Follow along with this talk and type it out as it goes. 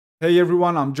Hey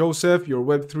everyone, I'm Joseph, your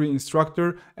Web3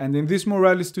 instructor, and in this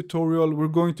Moralis tutorial, we're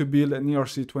going to build an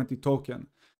ERC20 token.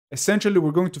 Essentially,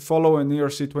 we're going to follow an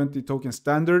ERC20 token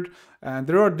standard, and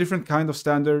there are different kinds of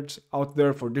standards out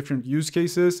there for different use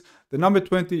cases. The number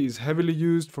 20 is heavily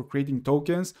used for creating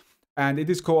tokens, and it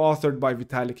is co-authored by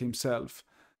Vitalik himself.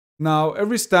 Now,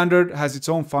 every standard has its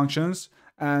own functions,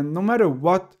 and no matter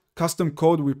what custom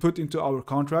code we put into our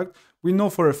contract, we know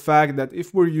for a fact that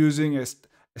if we're using a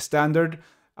standard,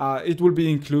 it will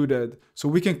be included, so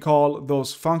we can call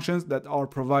those functions that are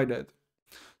provided.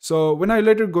 So when I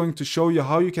later going to show you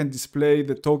how you can display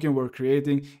the token we're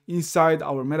creating inside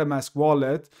our MetaMask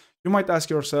wallet, you might ask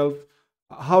yourself,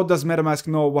 how does MetaMask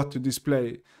know what to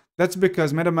display? That's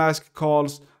because MetaMask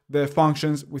calls the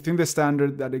functions within the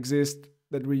standard that exist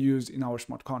that we use in our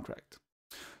smart contract.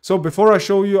 So before I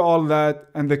show you all that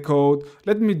and the code,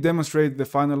 let me demonstrate the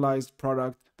finalized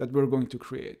product that we're going to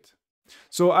create.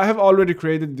 So I have already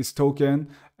created this token,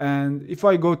 and if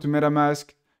I go to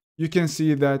MetaMask, you can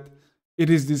see that it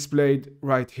is displayed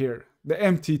right here, the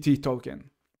MTT token.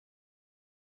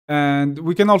 And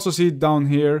we can also see it down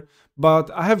here,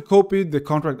 but I have copied the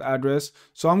contract address,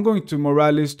 so I'm going to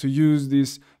Moralis to use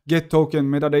this get token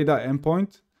metadata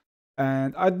endpoint,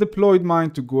 and I deployed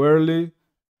mine to Goerli,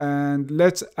 and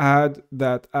let's add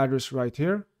that address right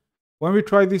here. When we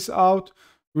try this out,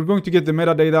 we're going to get the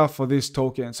metadata for this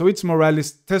token. So it's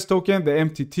Moralis test token, the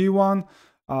MTT one.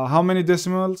 How many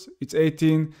decimals? It's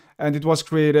 18, and it was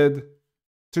created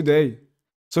today.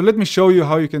 So let me show you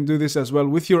how you can do this as well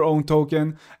with your own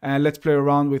token, and let's play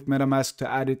around with MetaMask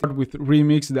to add it with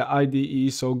Remix, the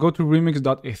IDE. So go to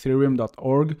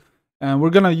remix.ethereum.org, and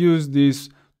we're gonna use this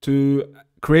to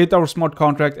create our smart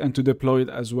contract and to deploy it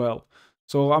as well.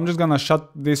 So I'm just gonna shut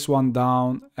this one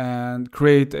down and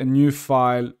create a new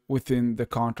file within the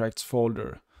contracts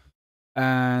folder.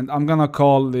 And I'm gonna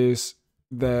call this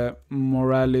the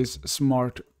Moralis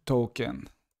smart token.sol.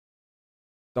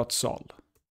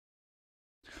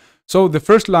 So the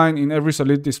first line in every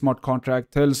Solidity smart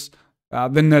contract tells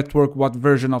the network what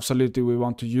version of Solidity we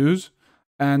want to use.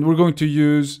 And we're going to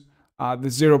use the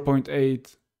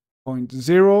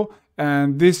 0.8.0,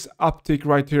 and this uptick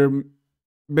right here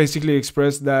basically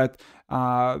express that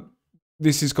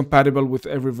this is compatible with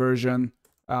every version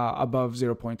above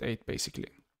 0.8 basically.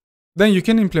 Then you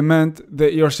can implement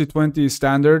the ERC20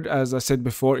 standard, as I said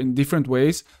before, in different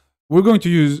ways. We're going to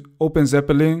use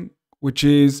OpenZeppelin, which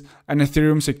is an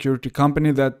Ethereum security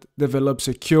company that develops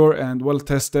secure and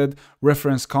well-tested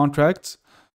reference contracts.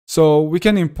 So we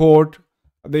can import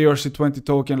the ERC20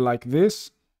 token like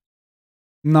this.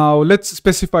 Now let's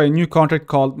specify a new contract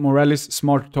called Moralis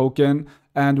Smart Token,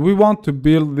 and we want to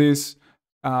build this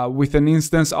with an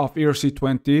instance of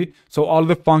ERC20. So all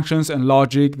the functions and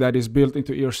logic that is built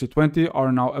into ERC20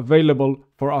 are now available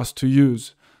for us to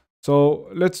use. So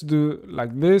let's do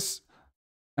like this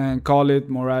and call it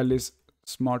Moralis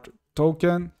Smart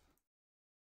Token.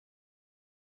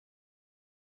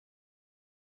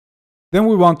 Then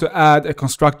we want to add a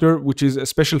constructor, which is a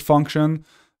special function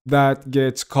that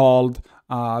gets called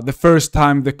the first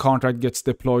time the contract gets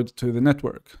deployed to the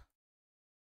network.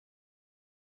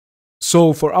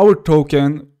 So for our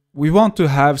token, we want to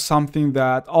have something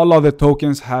that all other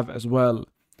tokens have as well.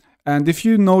 And if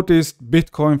you notice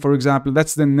Bitcoin, for example,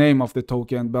 that's the name of the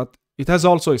token, but it has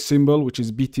also a symbol, which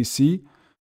is BTC.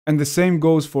 And the same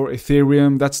goes for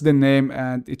Ethereum. That's the name,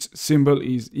 and its symbol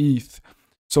is ETH.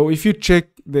 So if you check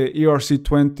the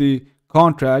ERC20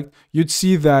 contract, you'd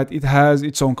see that it has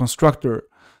its own constructor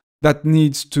that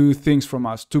needs two things from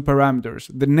us, two parameters,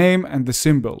 the name and the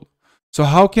symbol. So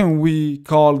how can we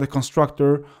call the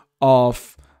constructor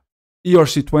of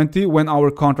ERC20 when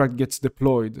our contract gets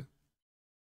deployed?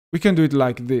 We can do it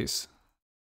like this.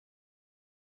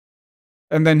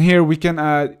 And then here we can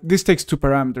add, this takes two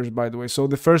parameters, by the way. So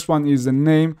the first one is the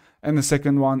name, and the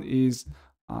second one is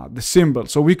the symbol.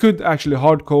 So we could actually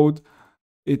hard code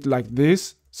it like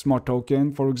this, smart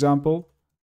token, for example.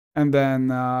 And then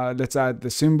let's add the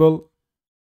symbol.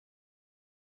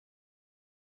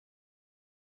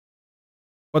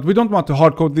 But we don't want to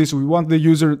hard code this. We want the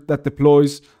user that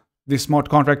deploys the smart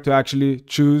contract to actually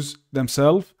choose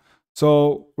themselves.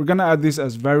 So we're gonna add this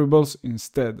as variables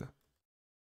instead.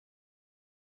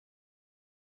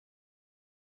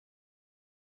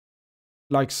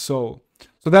 Like so.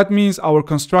 So that means our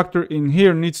constructor in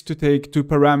here needs to take two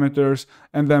parameters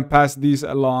and then pass these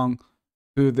along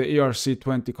to the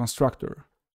ERC20 constructor.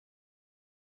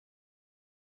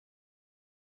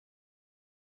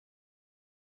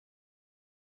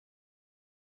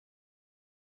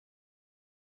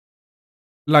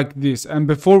 Like this. And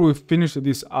before we finish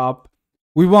this up,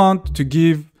 we want to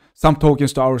give some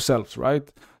tokens to ourselves, right?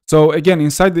 So again,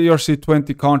 inside the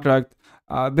ERC20 contract,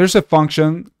 there's a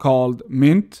function called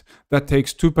mint that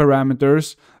takes two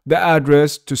parameters: the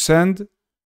address to send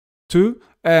to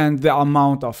and the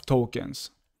amount of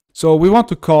tokens. So we want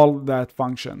to call that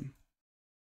function.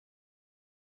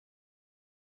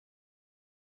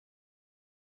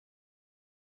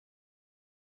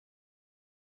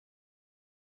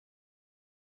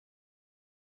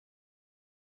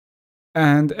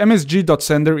 And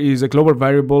msg.sender is a global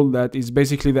variable that is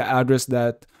basically the address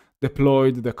that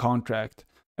deployed the contract.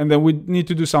 And then we need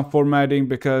to do some formatting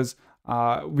because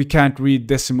we can't read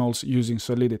decimals using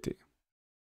Solidity.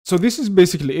 So this is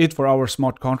basically it for our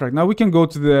smart contract. Now we can go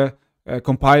to the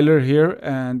compiler here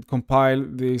and compile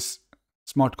this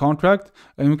smart contract,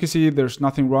 and we can see there's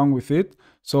nothing wrong with it.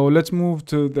 So let's move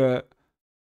to the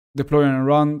deploy and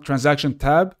run transaction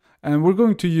tab, and we're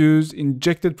going to use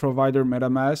injected provider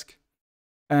MetaMask.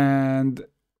 And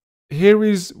here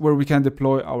is where we can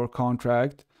deploy our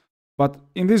contract. But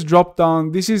in this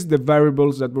dropdown, this is the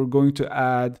variables that we're going to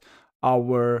add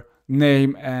our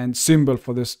name and symbol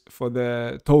for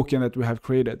the token that we have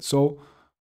created. So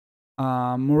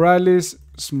Moralis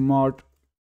smart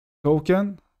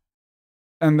token,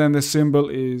 and then the symbol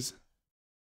is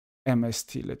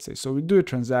MST, let's say. So we do a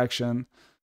transaction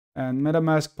and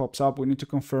MetaMask pops up. We need to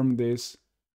confirm this,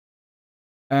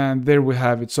 and there we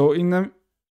have it. So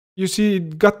you see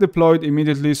it got deployed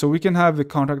immediately, so we can have the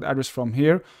contract address from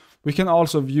here. We can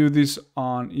also view this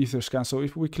on Etherscan. So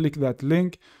if we click that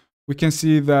link, we can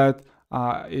see that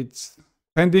it's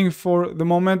pending for the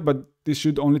moment, but this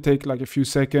should only take like a few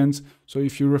seconds. So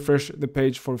if you refresh the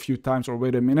page for a few times or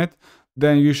wait a minute,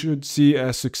 then you should see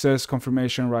a success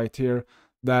confirmation right here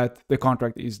that the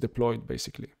contract is deployed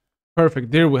basically.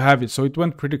 Perfect, there we have it. So it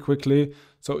went pretty quickly.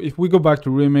 So if we go back to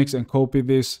Remix and copy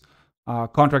this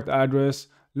contract address,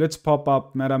 let's pop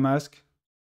up MetaMask.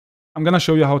 I'm gonna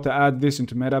show you how to add this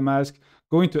into MetaMask.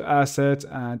 Go into assets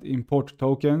and import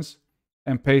tokens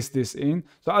and paste this in.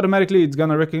 So automatically it's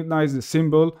gonna recognize the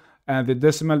symbol and the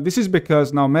decimal. This is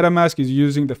because now MetaMask is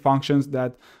using the functions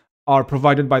that are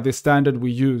provided by the standard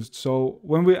we used. So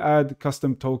when we add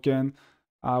custom token,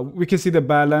 we can see the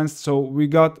balance. So we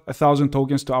got 1,000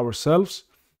 tokens to ourselves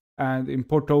and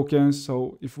import tokens.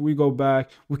 So if we go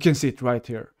back, we can see it right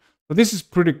here. So this is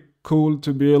pretty cool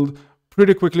to build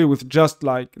pretty quickly with just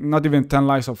like not even 10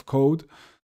 lines of code.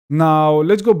 Now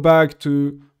let's go back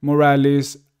to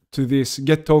Moralis, to this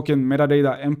get token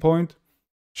metadata endpoint,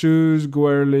 choose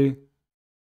Guerli,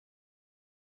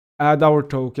 add our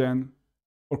token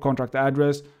or contract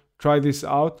address, try this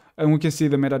out, and we can see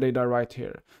the metadata right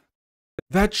here.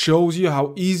 That shows you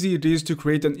how easy it is to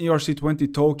create an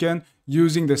ERC20 token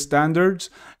using the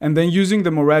standards and then using the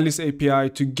Moralis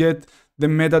API to get the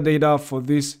metadata for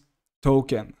this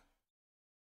token.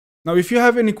 Now, if you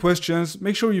have any questions,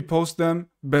 make sure you post them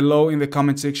below in the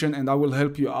comment section and I will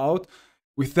help you out.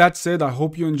 With that said, I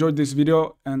hope you enjoyed this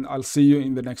video and I'll see you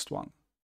in the next one.